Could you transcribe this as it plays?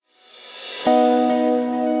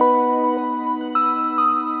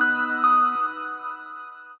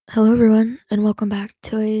Hello, everyone, and welcome back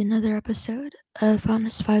to another episode of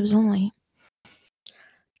Honest Vibes Only.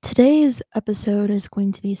 Today's episode is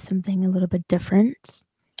going to be something a little bit different.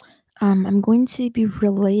 I'm going to be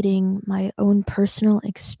relating my own personal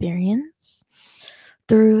experience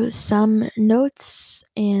through some notes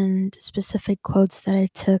and specific quotes that I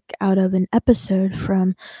took out of an episode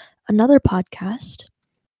from another podcast,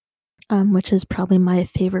 which is probably my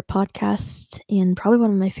favorite podcast and probably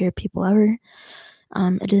one of my favorite people ever.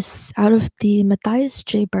 It is out of the Matthias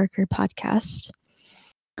J. Barker podcast.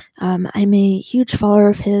 I'm a huge follower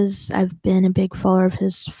of his. I've been a big follower of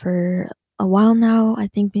his for a while now. I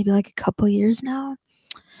think maybe like a couple years now.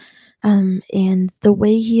 And the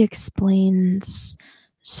way he explains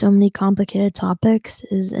so many complicated topics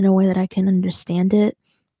is in a way that I can understand it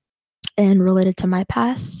and relate it to my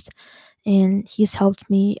past. And he's helped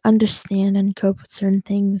me understand and cope with certain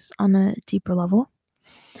things on a deeper level.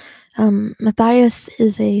 Matthias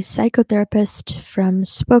is a psychotherapist from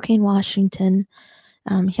Spokane, Washington.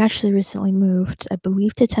 He actually recently moved, I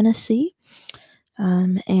believe, to Tennessee.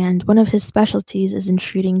 And one of his specialties is in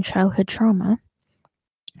treating childhood trauma.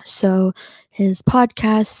 So his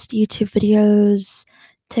podcasts, YouTube videos,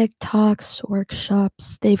 TikToks,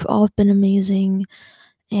 workshops, they've all been amazing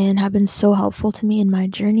and have been so helpful to me in my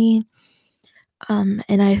journey. And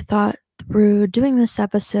I thought through doing this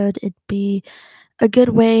episode, it'd be a good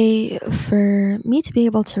way for me to be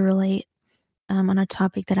able to relate on a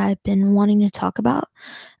topic that I've been wanting to talk about.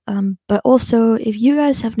 But also, if you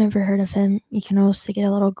guys have never heard of him, you can also get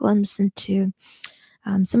a little glimpse into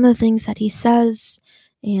some of the things that he says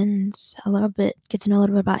and get to know a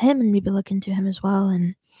little bit about him and maybe look into him as well.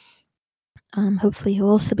 And hopefully,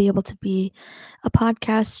 he'll also be able to be a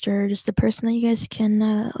podcast or just a person that you guys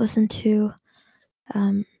can listen to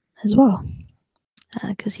um, as well,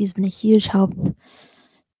 because he's been a huge help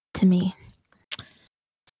to me.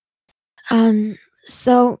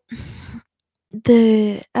 So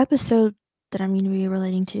the episode that I'm going to be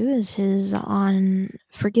relating to is his on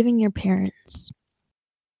forgiving your parents.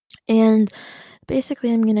 And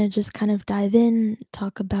basically, I'm going to just kind of dive in,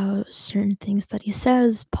 talk about certain things that he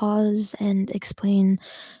says, pause, and explain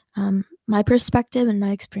my perspective and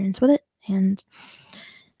my experience with it. And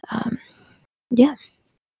yeah,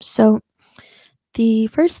 so the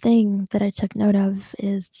first thing that I took note of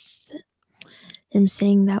is him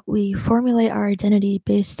saying that we formulate our identity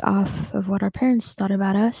based off of what our parents thought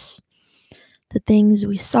about us. The things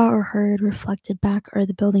we saw or heard reflected back are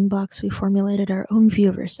the building blocks we formulated our own view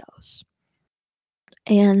of ourselves.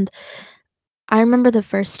 And I remember the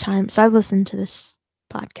first time, so I've listened to this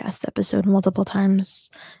podcast episode multiple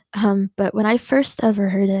times, but when I first ever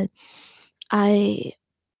heard it,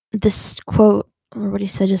 this quote or what he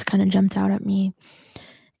said just kind of jumped out at me.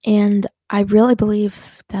 And I really believe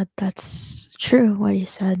that that's true, what he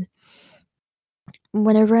said.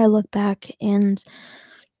 Whenever I look back, and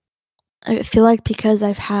I feel like because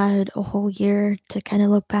I've had a whole year to kind of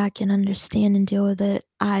look back and understand and deal with it,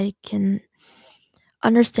 I can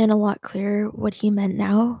understand a lot clearer what he meant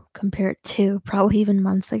now compared to probably even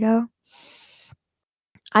months ago.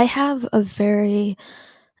 I have a very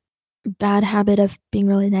bad habit of being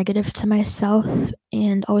really negative to myself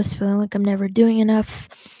and always feeling like I'm never doing enough.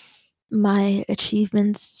 My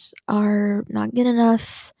achievements are not good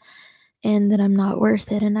enough and that I'm not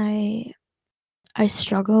worth it, and I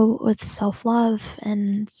struggle with self-love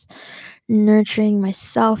and nurturing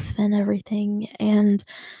myself and everything. And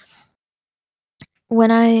when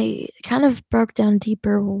I kind of broke down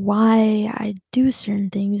deeper why I do certain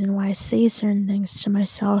things and why I say certain things to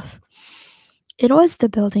myself, it was the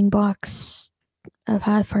building blocks of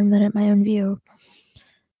how I formulated my own view.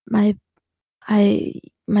 My I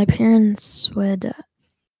my parents would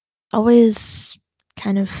always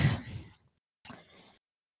kind of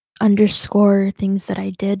underscore things that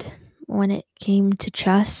I did when it came to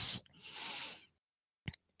chess.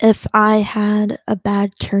 If I had a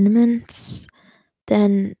bad tournament,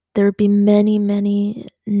 then there would be many, many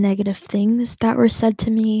negative things that were said to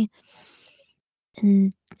me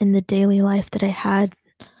in the daily life that I had,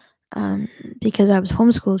 um, because I was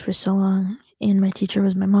homeschooled for so long and my teacher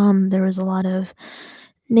was my mom. There was a lot of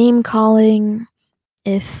name calling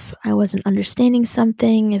if I wasn't understanding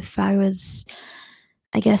something, if I was,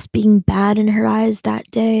 I guess, being bad in her eyes that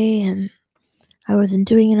day, and I wasn't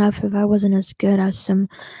doing enough, if I wasn't as good as some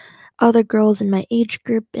other girls in my age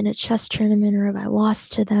group in a chess tournament, or if I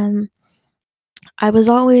lost to them. I was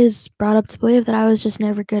always brought up to believe that I was just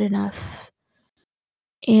never good enough.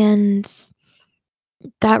 And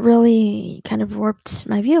that really kind of warped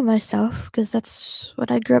my view of myself because that's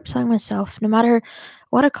what I grew up telling myself. No matter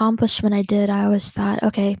what accomplishment I did, I always thought,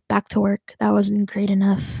 okay, back to work. That wasn't great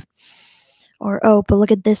enough. Or, oh, but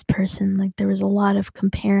look at this person. Like, there was a lot of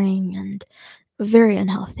comparing and very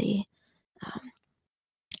unhealthy. Um,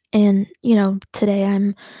 and, today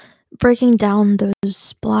I'm breaking down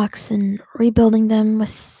those blocks and rebuilding them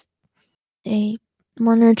with a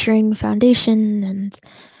more nurturing foundation and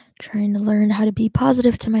trying to learn how to be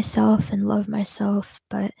positive to myself and love myself.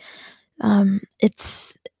 But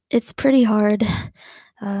it's pretty hard.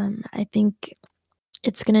 I think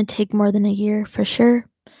it's gonna take more than a year for sure.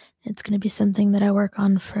 It's gonna be something that I work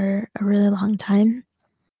on for a really long time.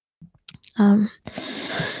 Um,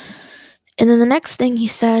 and then the next thing he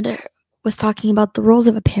said was talking about the roles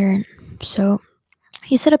of a parent. So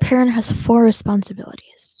he said a parent has four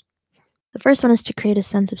responsibilities. The first one is to create a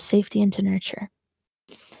sense of safety and to nurture.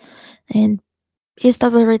 And based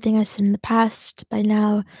off of everything I said in the past, by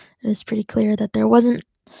now it was pretty clear that there wasn't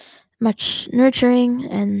much nurturing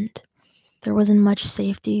and there wasn't much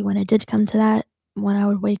safety when it did come to that. When I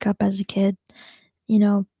would wake up as a kid,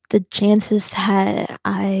 the chances that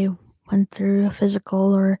I went through a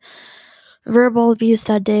physical or verbal abuse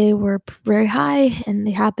that day were very high and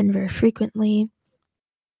they happened very frequently.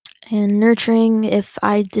 And nurturing, if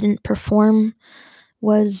I didn't perform,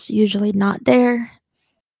 was usually not there.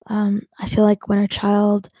 I feel like when a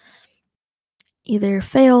child either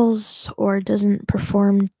fails or doesn't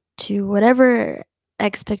perform to whatever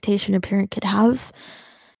expectation a parent could have,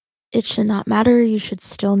 it should not matter. You should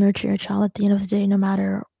still nurture your child at the end of the day, no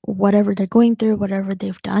matter whatever they're going through, whatever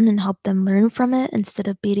they've done, and help them learn from it instead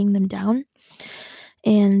of beating them down.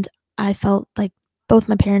 And I felt like both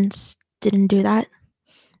my parents didn't do that,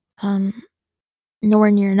 um,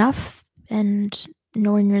 nowhere near enough, and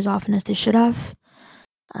nowhere near as often as they should have.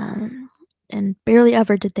 Um, and barely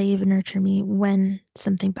ever did they even nurture me when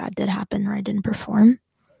something bad did happen or I didn't perform.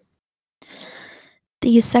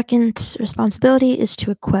 The second responsibility is to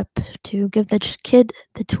equip, to give the kid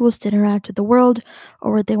the tools to interact with the world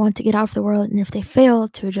or what they want to get out of the world. And if they fail,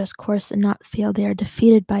 to adjust course and not feel they are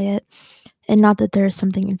defeated by it, and not that there is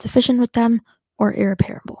something insufficient with them or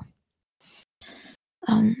irreparable.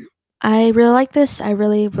 Um, I really like this. I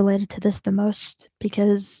really related to this the most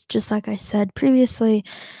because, just like I said previously,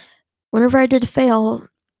 whenever I did fail,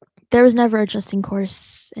 there was never adjusting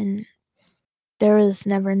course and there was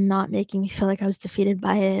never not making me feel like I was defeated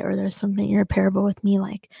by it or there was something irreparable with me.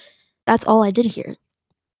 Like, that's all I did here.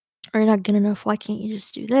 Or you're not good enough. Why can't you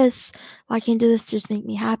just do this? Why can't you do this to just make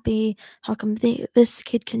me happy? How come this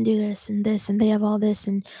kid can do this and they have all this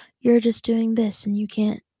and you're just doing this and you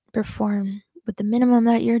can't perform with the minimum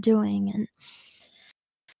that you're doing?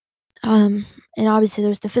 And obviously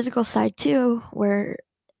there's the physical side too, where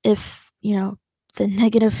if, the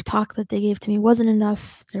negative talk that they gave to me wasn't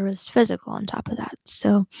enough, there was physical on top of that.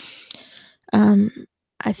 So, um,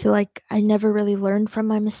 I feel like I never really learned from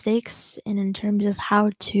my mistakes and in terms of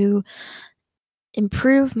how to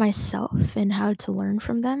improve myself and how to learn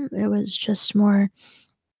from them. It was just more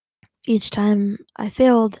each time I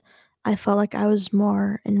failed, I felt like I was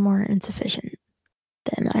more and more insufficient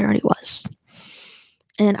than I already was.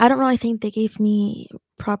 And I don't really think they gave me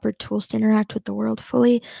proper tools to interact with the world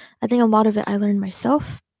fully. I think a lot of it I learned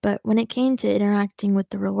myself, but when it came to interacting with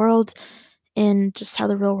the real world and just how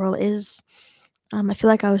the real world is, I feel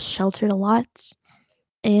like I was sheltered a lot.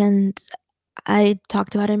 And I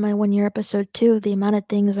talked about it in my 1 year episode too, the amount of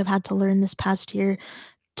things I've had to learn this past year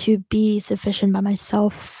to be sufficient by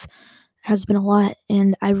myself has been a lot.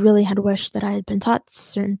 And I really had wished that I had been taught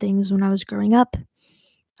certain things when I was growing up.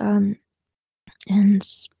 Um, and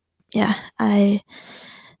yeah, I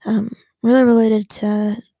really related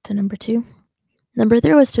to number two. Number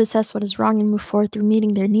three was to assess what is wrong and move forward through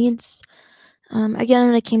meeting their needs. Again,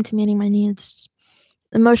 when it came to meeting my needs,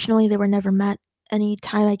 emotionally, they were never met. Any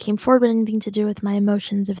time I came forward with anything to do with my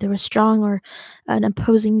emotions, if they were strong or an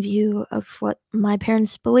opposing view of what my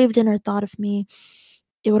parents believed in or thought of me,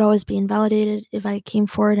 it would always be invalidated. If I came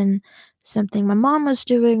forward and something my mom was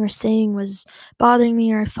doing or saying was bothering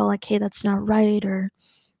me, or I felt like, hey, that's not right, or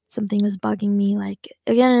something was bugging me, like,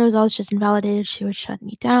 again, it was always just invalidated. She would shut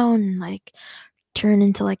me down and, like, turn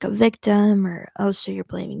into, like, a victim or, "Oh, so you're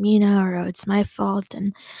blaming me now," or, "Oh, it's my fault,"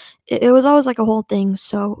 and it was always, like, a whole thing,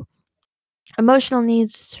 so emotional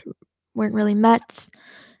needs weren't really met,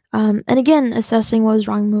 and again, assessing what was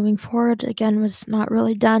wrong moving forward, again, was not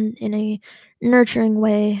really done in a nurturing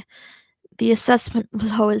way. The assessment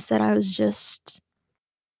was always that I was just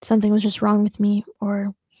something was just wrong with me or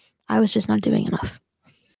I was just not doing enough.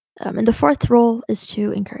 And the fourth role is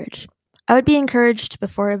to encourage. I would be encouraged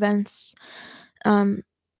before events. and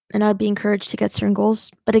I'd be encouraged to get certain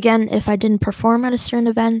goals. But again, if I didn't perform at a certain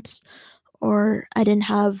event or I didn't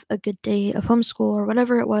have a good day of homeschool or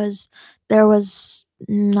whatever it was, there was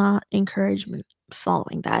not encouragement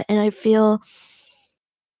following that. And I feel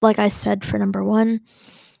like I said for number one,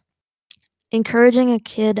 encouraging a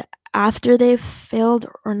kid after they've failed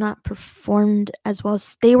or not performed as well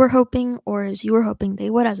as they were hoping or as you were hoping they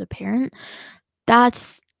would as a parent,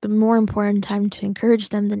 that's the more important time to encourage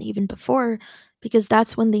them than even before, because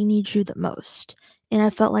that's when they need you the most. And I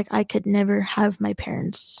felt like I could never have my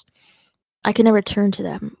parents, I could never turn to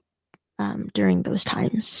them during those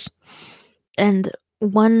times. And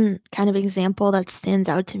one kind of example that stands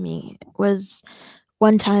out to me was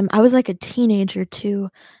one time I was like a teenager too.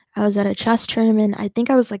 I was at a chess tournament. I think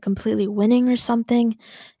I was like completely winning or something.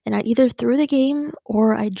 And I either threw the game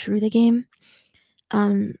or I drew the game.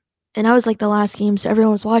 Um, and I was like the last game, so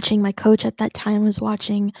everyone was watching. My coach at that time was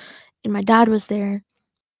watching, and my dad was there.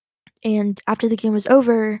 And after the game was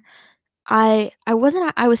over, I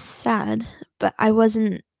was sad, but I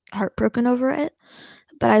wasn't heartbroken over it.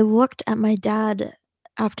 But I looked at my dad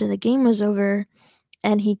after the game was over,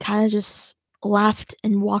 and he kind of just laughed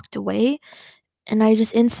and walked away. And I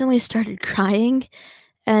just instantly started crying.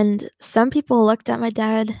 And some people looked at my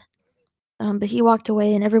dad, but he walked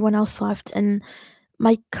away, and everyone else left. And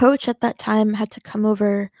my coach at that time had to come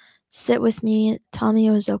over, sit with me, tell me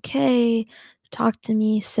it was okay, talk to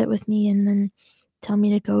me, sit with me, and then tell me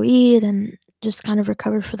to go eat and just kind of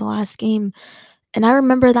recover for the last game. And I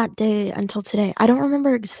remember that day until today. I don't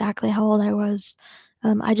remember exactly how old I was.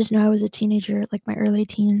 I just know I was a teenager, like my early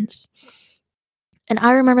teens. And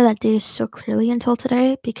I remember that day so clearly until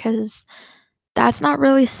today because that's not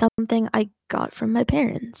really something I got from my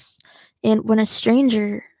parents. And when a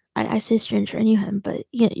stranger, I say stranger, I knew him, but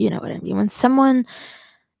you know what I mean. When someone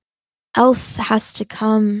else has to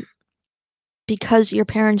come because your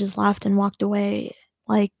parent just laughed and walked away,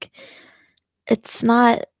 like, it's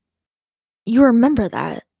not, you remember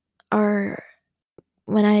that. Or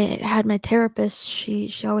when I had my therapist,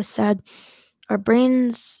 she always said, our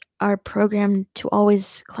brains are programmed to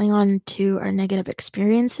always cling on to our negative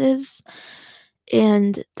experiences.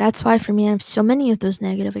 And that's why for me, I have so many of those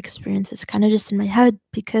negative experiences kind of just in my head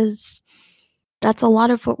because that's a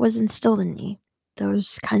lot of what was instilled in me,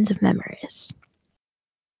 those kinds of memories.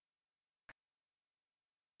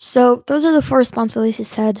 So those are the four responsibilities he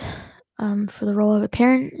said for the role of a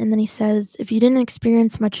parent. And then he says, if you didn't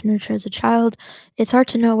experience much nurture as a child, it's hard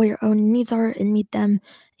to know what your own needs are and meet them.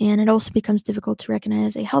 And it also becomes difficult to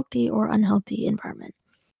recognize a healthy or unhealthy environment.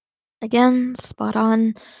 Again, spot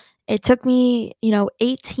on. It took me,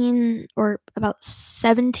 18 or about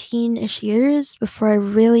 17-ish years before I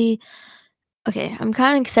really, okay, I'm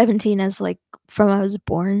counting 17 as like from I was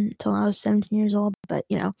born till I was 17 years old, but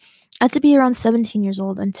I had to be around 17 years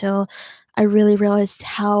old until I really realized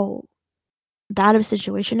how bad of a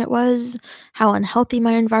situation it was, how unhealthy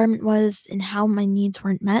my environment was, and how my needs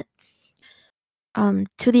weren't met.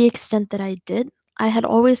 To the extent that I did, I had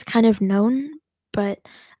always kind of known, but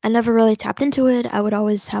I never really tapped into it. I would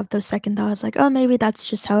always have those second thoughts like, oh, maybe that's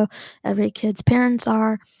just how every kid's parents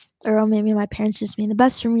are, or oh, maybe my parents just mean the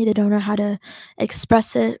best for me. They don't know how to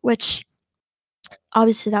express it, which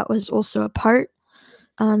obviously that was also a part.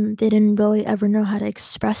 They didn't really ever know how to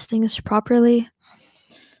express things properly.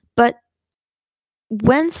 But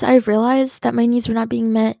once I realized that my needs were not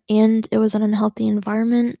being met and it was an unhealthy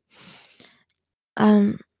environment,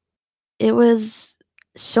 um, it was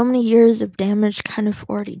so many years of damage kind of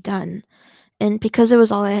already done. And because it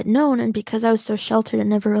was all I had known, and because I was so sheltered and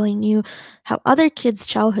never really knew how other kids'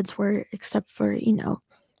 childhoods were, except for,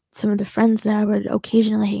 some of the friends that I would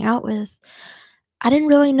occasionally hang out with, I didn't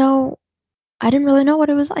really know I didn't really know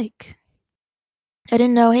what it was like. I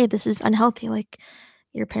didn't know, hey, this is unhealthy, like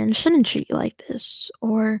your parents shouldn't treat you like this,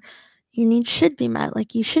 or your needs should be met,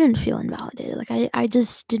 like you shouldn't feel invalidated. Like I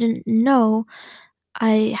just didn't know.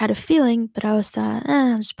 I had a feeling, but I was thought,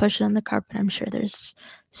 I'll just push it on the carpet. I'm sure there's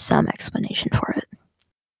some explanation for it.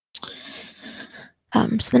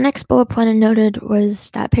 So the next bullet point I noted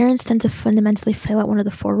was that parents tend to fundamentally fail at one of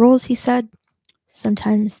the four roles, he said.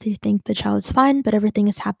 Sometimes they think the child is fine, but everything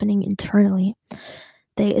is happening internally.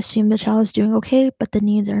 They assume the child is doing okay, but the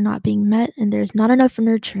needs are not being met and there's not enough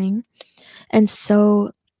nurturing. And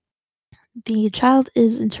so the child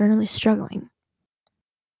is internally struggling.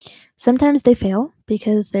 Sometimes they fail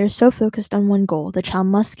because they're so focused on one goal. The child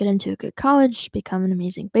must get into a good college, become an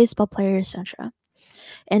amazing baseball player, etc.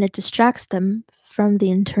 And it distracts them from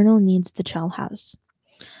the internal needs the child has.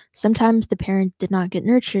 Sometimes the parent did not get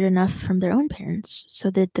nurtured enough from their own parents,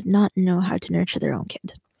 so they did not know how to nurture their own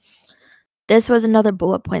kid. this was another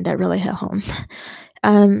bullet point that really hit home.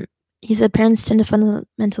 um, he said parents tend to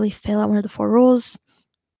fundamentally fail at one of the 4 rules.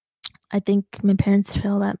 I think my parents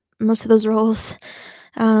failed at most of those rules.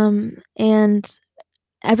 And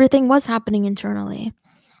everything was happening internally.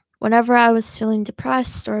 Whenever I was feeling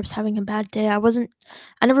depressed or I was having a bad day, I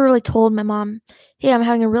never really told my mom, hey, I'm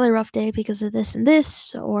having a really rough day because of this and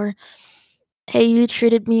this, or hey, you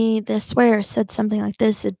treated me this way or said something like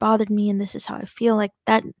this, it bothered me and this is how I feel. Like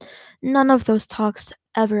that, none of those talks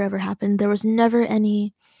ever happened. There was never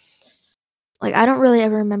any, like, I don't really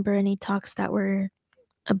ever remember any talks that were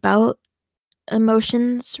about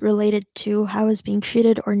emotions related to how I was being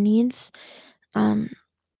treated or needs, um,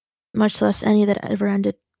 much less any that ever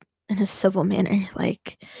ended in a civil manner.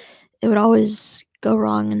 Like, it would always go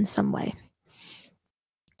wrong in some way.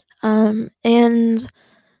 And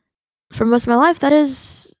for most of my life, that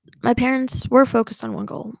is, my parents were focused on one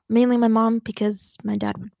goal. Mainly my mom, because my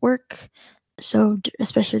dad would work. So,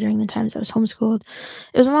 especially during the times I was homeschooled,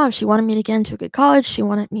 it was my mom. She wanted me to get into a good college. She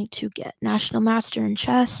wanted me to get national master in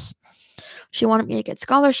chess. She wanted me to get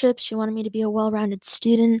scholarships. She wanted me to be a well-rounded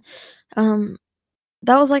student. Um,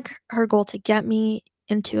 that was like her goal, to get me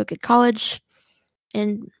into a good college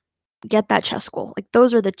and get that chess goal. Like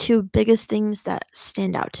those are the 2 biggest things that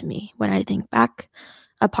stand out to me when I think back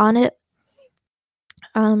upon it.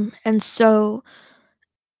 And so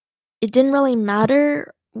it didn't really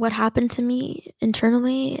matter what happened to me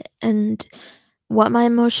internally and what my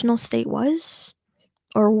emotional state was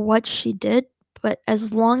or what she did, but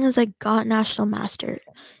as long as I got national master,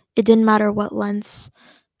 it didn't matter what lens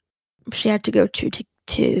she had to go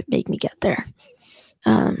to make me get there.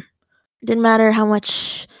 It didn't matter how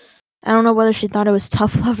much, I don't know whether she thought it was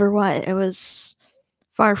tough love or what. It was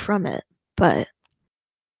far from it, but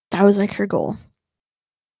that was like her goal.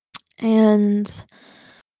 And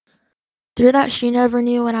through that, she never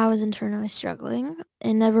knew when I was internally struggling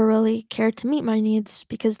and never really cared to meet my needs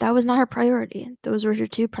because that was not her priority. Those were her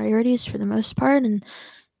 2 priorities for the most part, and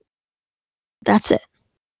that's it.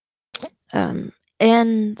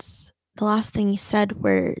 And the last thing he said,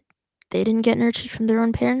 where they didn't get nurtured from their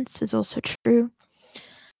own parents, is also true.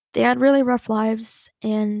 They had really rough lives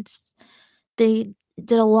and they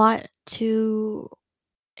did a lot to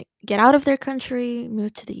get out of their country,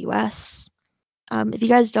 move to the US. If you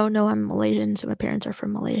guys don't know, I'm Malaysian, so my parents are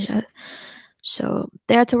from Malaysia. So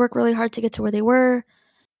they had to work really hard to get to where they were.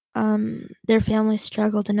 Their family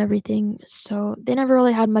struggled and everything, so they never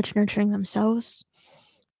really had much nurturing themselves.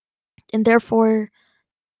 And therefore,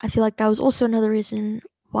 I feel like that was also another reason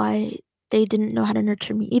why they didn't know how to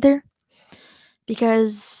nurture me either.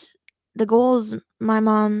 Because the goals my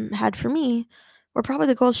mom had for me were probably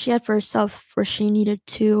the goals she had for herself, where she needed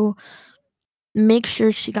to make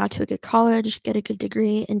sure she got to a good college, get a good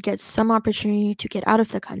degree, and get some opportunity to get out of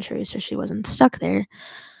the country so she wasn't stuck there.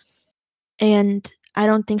 And I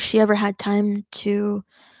don't think she ever had time to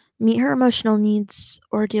meet her emotional needs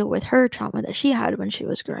or deal with her trauma that she had when she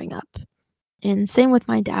was growing up. And same with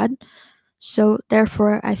my dad. So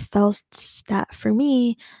therefore, I felt that for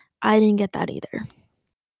me, I didn't get that either.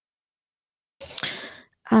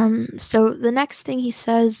 So the next thing he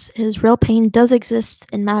says is real pain does exist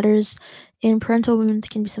and matters, and parental wounds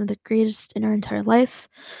can be some of the greatest in our entire life.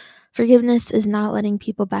 Forgiveness is not letting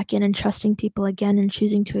people back in and trusting people again and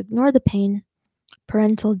choosing to ignore the pain.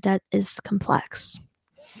 Parental debt is complex.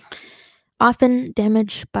 Often,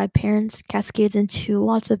 damage by parents cascades into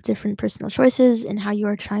lots of different personal choices and how you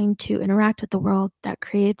are trying to interact with the world that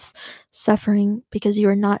creates suffering because you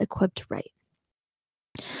are not equipped right.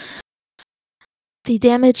 The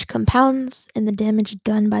damage compounds, and the damage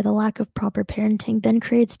done by the lack of proper parenting then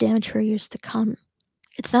creates damage for years to come.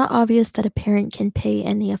 It's not obvious that a parent can pay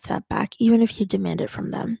any of that back, even if you demand it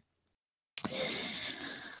from them.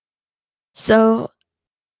 So,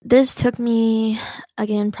 this took me,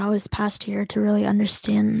 again, probably this past year to really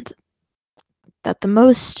understand that the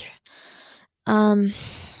most,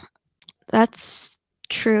 that's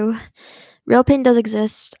true. Real pain does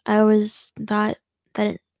exist. I always thought that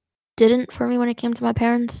it didn't for me when it came to my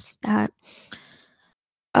parents, that,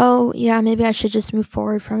 oh, yeah, maybe I should just move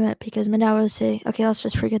forward from it, because my dad would say, okay, let's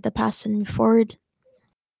just forget the past and move forward.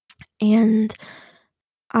 And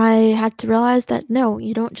I had to realize that no,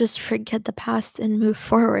 you don't just forget the past and move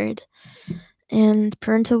forward. And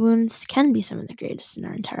parental wounds can be some of the greatest in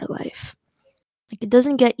our entire life. Like, it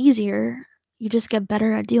doesn't get easier, you just get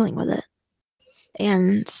better at dealing with it.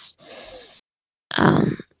 And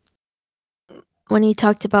um, when he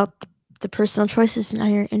talked about the personal choices and how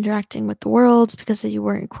you're interacting with the world because you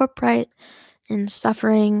weren't equipped right and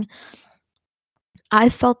suffering, I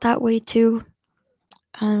felt that way too.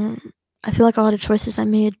 I feel like a lot of choices I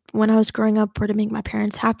made when I was growing up were to make my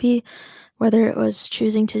parents happy, whether it was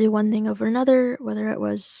choosing to do one thing over another, whether it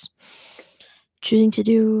was choosing to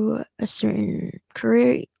do a certain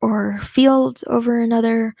career or field over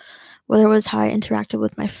another, whether it was how I interacted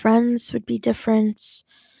with my friends would be different.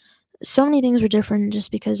 So many things were different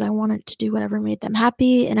just because I wanted to do whatever made them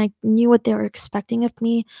happy, and I knew what they were expecting of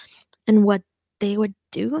me and what they would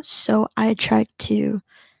do. So I tried to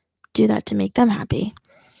do that to make them happy.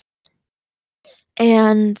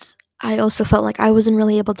 And I also felt like I wasn't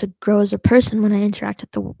really able to grow as a person when I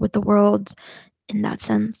interacted with the world in that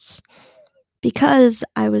sense because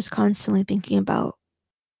I was constantly thinking about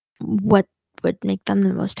what would make them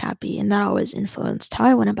the most happy, and that always influenced how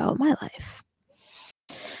I went about my life.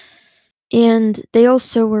 And they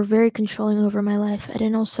also were very controlling over my life. I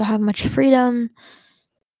didn't also have much freedom,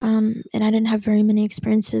 and I didn't have very many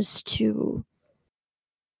experiences to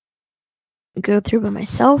go through by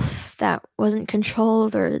myself that wasn't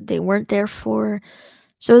controlled or they weren't there for.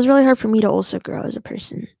 So it was really hard for me to also grow as a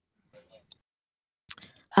person.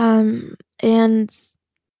 And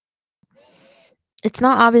it's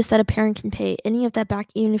not obvious that a parent can pay any of that back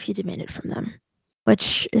even if you demand it from them,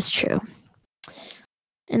 which is true.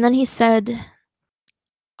 And then he said,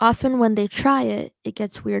 often when they try it, it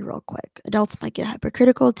gets weird real quick. Adults might get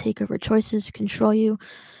hypercritical, take over choices, control you,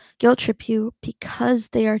 guilt trip you because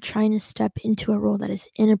they are trying to step into a role that is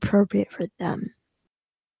inappropriate for them.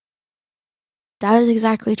 That is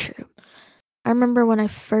exactly true. I remember when I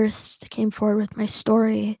first came forward with my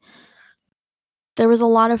story, there was a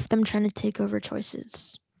lot of them trying to take over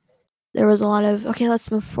choices. There was a lot of, okay,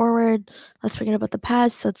 let's move forward. Let's forget about the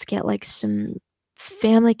past. Let's get like some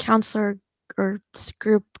family counselor or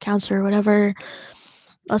group counselor or whatever.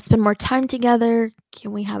 Let's spend more time together.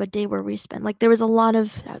 Can we have a day where we spend like there was a lot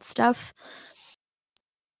of that stuff.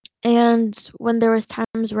 And when there was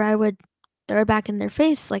times where I would throw it back in their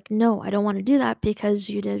face, like, no, I don't want to do that because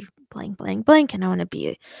you did blank, blank, blank, and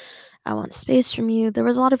I want space from you. There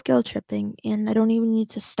was a lot of guilt tripping, and I don't even need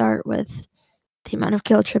to start with the amount of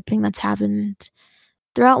guilt tripping that's happened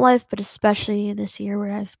throughout life, but especially this year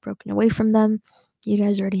where I've broken away from them. You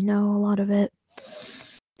guys already know a lot of it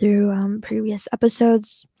through previous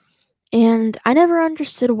episodes. And I never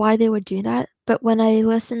understood why they would do that, but when I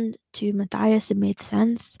listened to Matthias, it made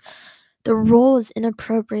sense. The role is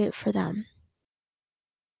inappropriate for them.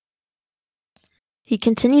 He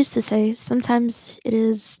continues to say sometimes it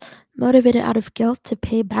is motivated out of guilt to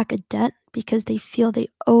pay back a debt because they feel they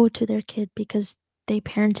owe to their kid because they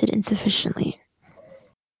parented insufficiently.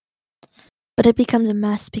 But it becomes a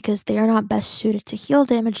mess because they are not best suited to heal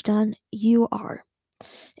damage done. You are.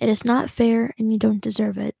 It is not fair and you don't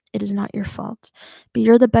deserve it. It is not your fault. But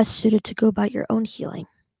you're the best suited to go about your own healing.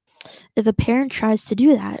 If a parent tries to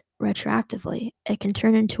do that retroactively, it can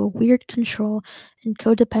turn into a weird control and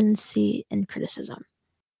codependency and criticism.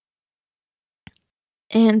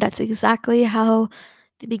 And that's exactly how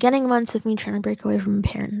the beginning months of me trying to break away from my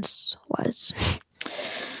parents was.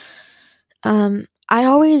 I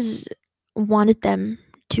always wanted them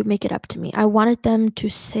to make it up to me. I wanted them to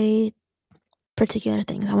say particular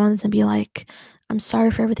things. I wanted them to be like, I'm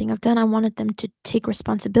sorry for everything I've done. I wanted them to take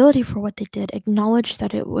responsibility for what they did, acknowledge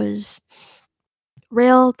that it was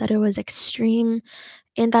real, that it was extreme,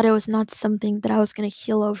 and that it was not something that I was going to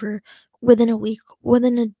heal over within a week,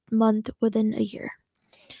 within a month, within a year.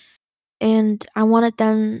 And I wanted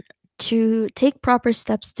them to take proper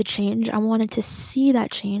steps to change. I wanted to see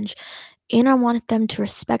that change, and I wanted them to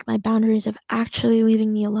respect my boundaries of actually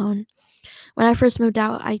leaving me alone. When I first moved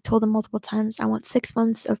out, I told them multiple times, I want 6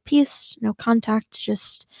 months of peace, no contact,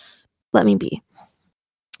 just let me be.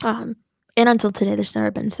 Um, and until today, there's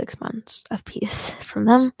never been 6 months of peace from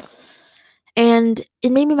them. And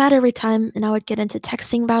it made me mad every time, and I would get into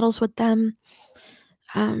texting battles with them,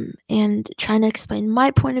 and trying to explain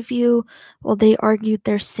my point of view while they argued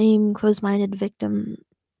their same closed-minded victim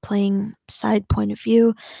playing side point of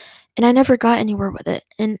view. And I never got anywhere with it.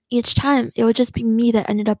 And each time, it would just be me that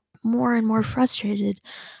ended up more and more frustrated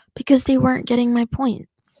because they weren't getting my point.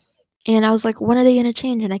 And I was like, when are they going to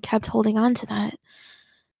change? And I kept holding on to that.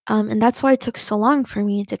 And that's why it took so long for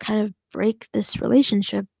me to kind of break this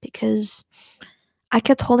relationship because I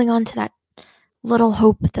kept holding on to that little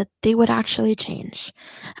hope that they would actually change.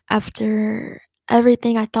 After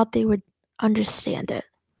everything, I thought they would understand it.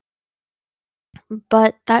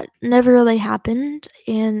 But that never really happened.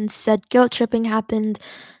 And said guilt tripping happened,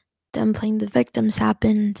 them playing the victims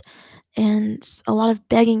happened, and a lot of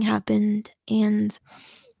begging happened. And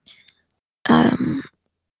um,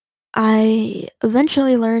 I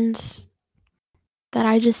eventually learned that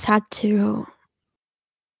I just had to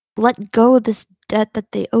let go of this debt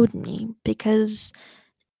that they owed me because,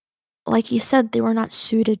 like you said, they were not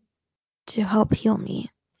suited to help heal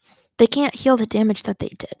me. They can't heal the damage that they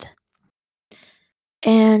did.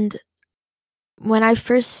 And when I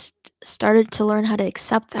first started to learn how to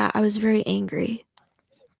accept that, I was very angry.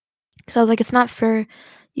 Because I was like, it's not fair.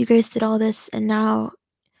 You guys did all this, and now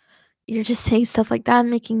you're just saying stuff like that,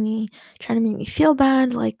 trying to make me feel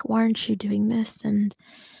bad. Like, why aren't you doing this? And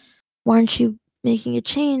why aren't you making a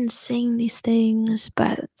change, saying these things?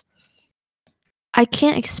 But I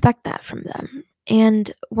can't expect that from them.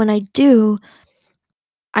 And when I do,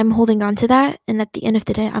 I'm holding on to that. And at the end of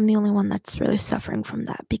the day, I'm the only one that's really suffering from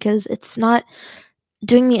that because it's not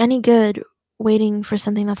doing me any good waiting for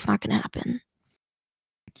something that's not going to happen.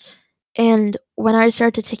 And when I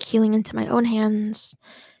started to take healing into my own hands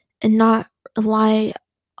and not rely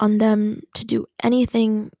on them to do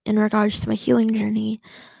anything in regards to my healing journey,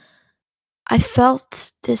 I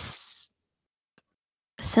felt this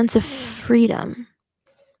sense of freedom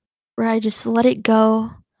where I just let it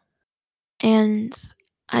go and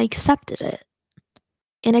I accepted it.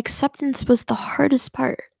 And acceptance was the hardest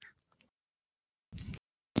part.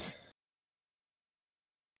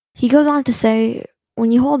 He goes on to say,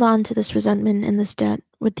 when you hold on to this resentment and this debt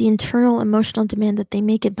with the internal emotional demand that they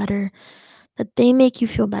make it better, that they make you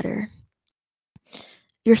feel better,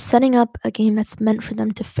 you're setting up a game that's meant for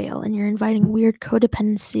them to fail, and you're inviting weird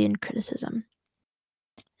codependency and criticism.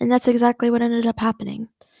 And that's exactly what ended up happening.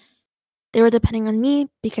 They were depending on me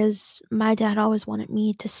because my dad always wanted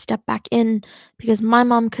me to step back in because my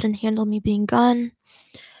mom couldn't handle me being gone.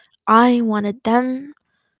 I wanted them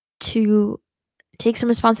to take some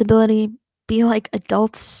responsibility, be like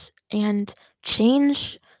adults, and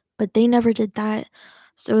change, but they never did that.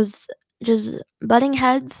 So it was just butting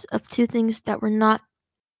heads of two things that were not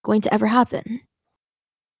going to ever happen.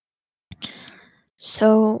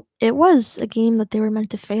 So it was a game that they were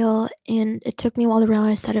meant to fail, and it took me a while to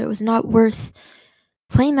realize that it was not worth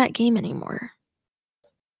playing that game anymore.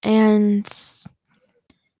 And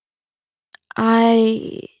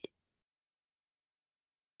I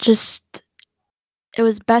just, it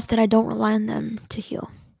was best that I don't rely on them to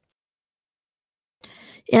heal.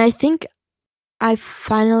 And I think I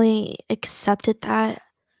finally accepted that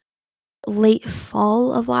late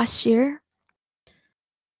fall of last year.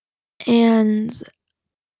 And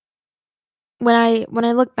when I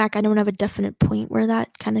look back, I don't have a definite point where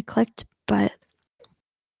that kind of clicked, but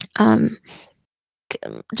um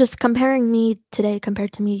just comparing me today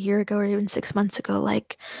compared to me a year ago or even 6 months ago,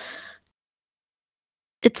 like,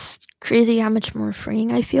 it's crazy how much more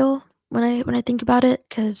freeing I feel when I think about it,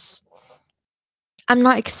 because I'm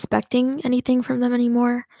not expecting anything from them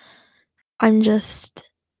anymore. I'm just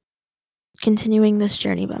continuing this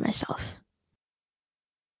journey by myself.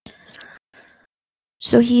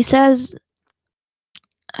 So he says,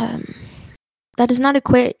 um, that does not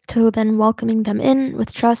equate to then welcoming them in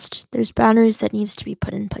with trust. There's boundaries that needs to be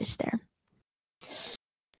put in place there.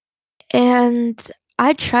 And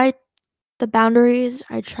I tried the boundaries.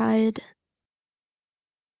 I tried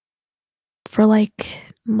for like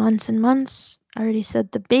months and months. I already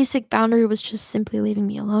said the basic boundary was just simply leaving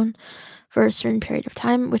me alone for a certain period of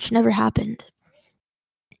time, which never happened.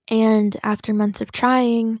 And after months of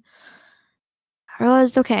trying, I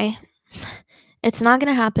realized, okay, it's not going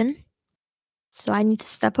to happen. So I need to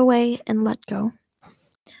step away and let go.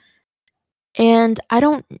 And I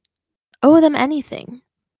don't owe them anything.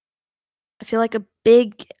 I feel like a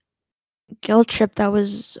big guilt trip that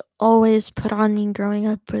was always put on me growing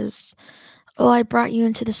up was, oh, I brought you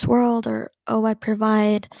into this world, or oh, I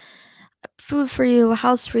provide food for you, a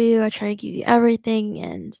house for you, I try to give you everything,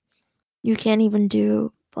 and you can't even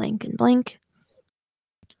do blank and blank.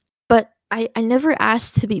 But I never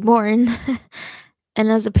asked to be born. And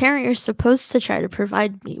as a parent, you're supposed to try to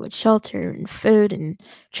provide me with shelter and food and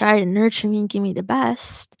try to nurture me and give me the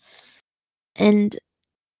best. And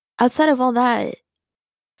outside of all that,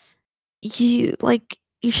 you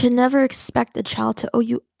should never expect a child to owe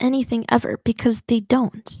you anything ever, because they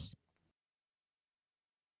don't.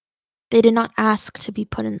 They did not ask to be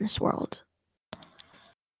put in this world.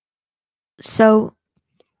 So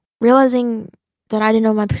realizing that I didn't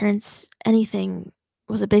owe my parents anything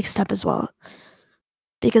was a big step as well.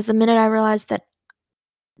 Because the minute I realized that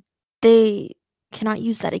they cannot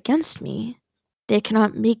use that against me, they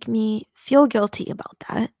cannot make me feel guilty about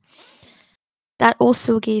that, that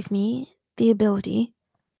also gave me the ability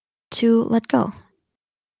to let go.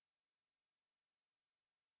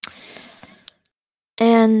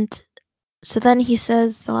 And so then he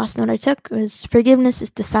says, the last note I took was, forgiveness is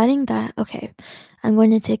deciding that, okay, I'm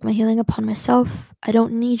going to take my healing upon myself. I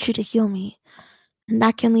don't need you to heal me. And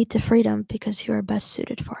that can lead to freedom because you are best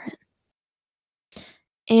suited for it.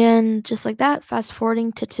 And just like that, fast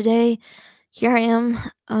forwarding to today, here I am,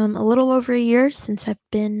 a little over a year since I've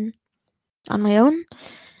been on my own,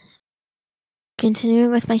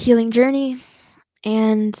 continuing with my healing journey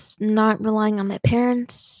and not relying on my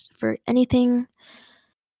parents for anything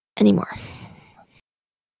anymore.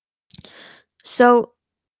 So,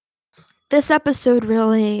 this episode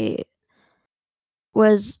really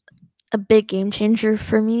was a big game changer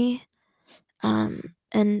for me.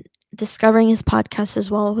 And discovering his podcast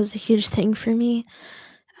as well was a huge thing for me.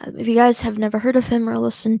 If you guys have never heard of him or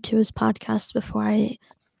listened to his podcast before, I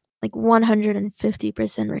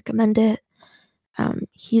 150% recommend it.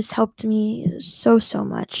 He's helped me so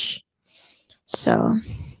much. So,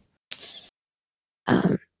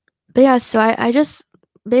 um, but yeah, so I just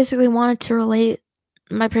basically wanted to relate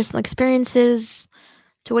my personal experiences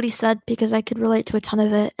to what he said because I could relate to a ton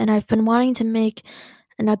of it. And I've been wanting to make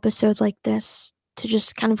an episode like this to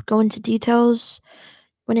just kind of go into details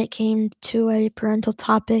when it came to a parental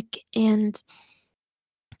topic. And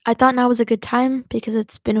I thought now was a good time because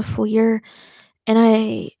it's been a full year. And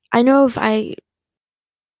I know if I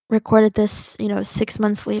recorded this, 6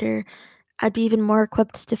 months later, I'd be even more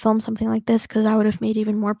equipped to film something like this because I would have made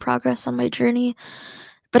even more progress on my journey.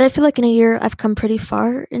 But I feel like in a year, I've come pretty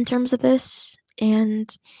far in terms of this.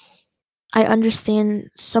 And I understand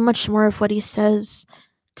so much more of what he says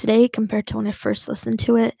today compared to when I first listened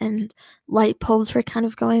to it, and light bulbs were kind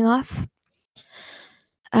of going off.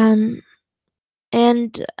 And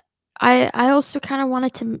I also kind of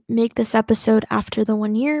wanted to make this episode after the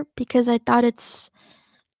 1 year because I thought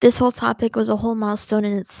this whole topic was a whole milestone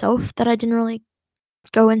in itself that I didn't really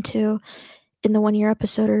go into in the 1 year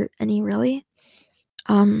episode or any really.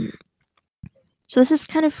 Um, so this is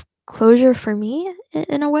kind of closure for me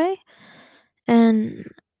in a way, and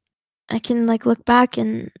I can look back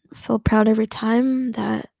and feel proud every time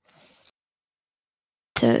that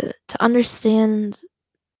to understand,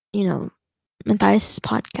 you know, Matthias's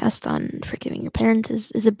podcast on forgiving your parents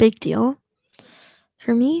is a big deal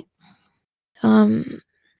for me.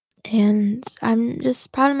 And I'm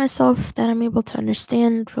just proud of myself that I'm able to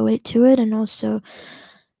understand, relate to it, and also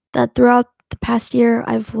that throughout the past year,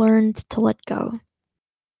 I've learned to let go.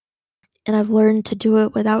 And I've learned to do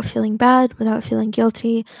it without feeling bad, without feeling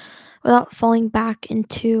guilty, without falling back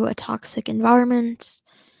into a toxic environment,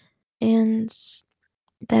 and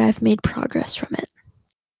that I've made progress from it.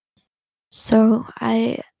 So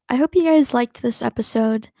I hope you guys liked this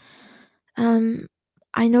episode.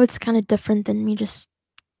 I know it's kind of different than me just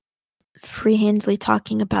freehandedly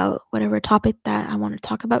talking about whatever topic that I want to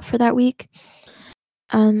talk about for that week.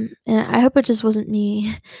 And I hope it just wasn't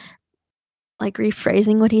me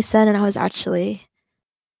rephrasing what he said and I was actually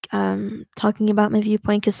talking about my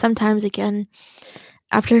viewpoint, because sometimes again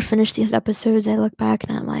after I finish these episodes I look back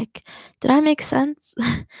and I'm like, did I make sense?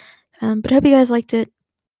 But I hope you guys liked it.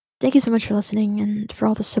 Thank you so much for listening and for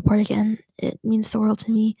all the support again. It means the world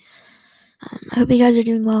to me. I hope you guys are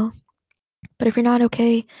doing well. But if you're not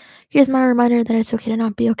okay, here's my reminder that it's okay to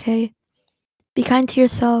not be okay. Be kind to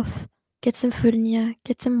yourself. Get some food in you.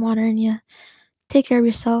 Get some water in you. Take care of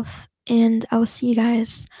yourself. And I will see you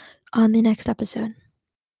guys on the next episode.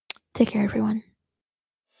 Take care, everyone.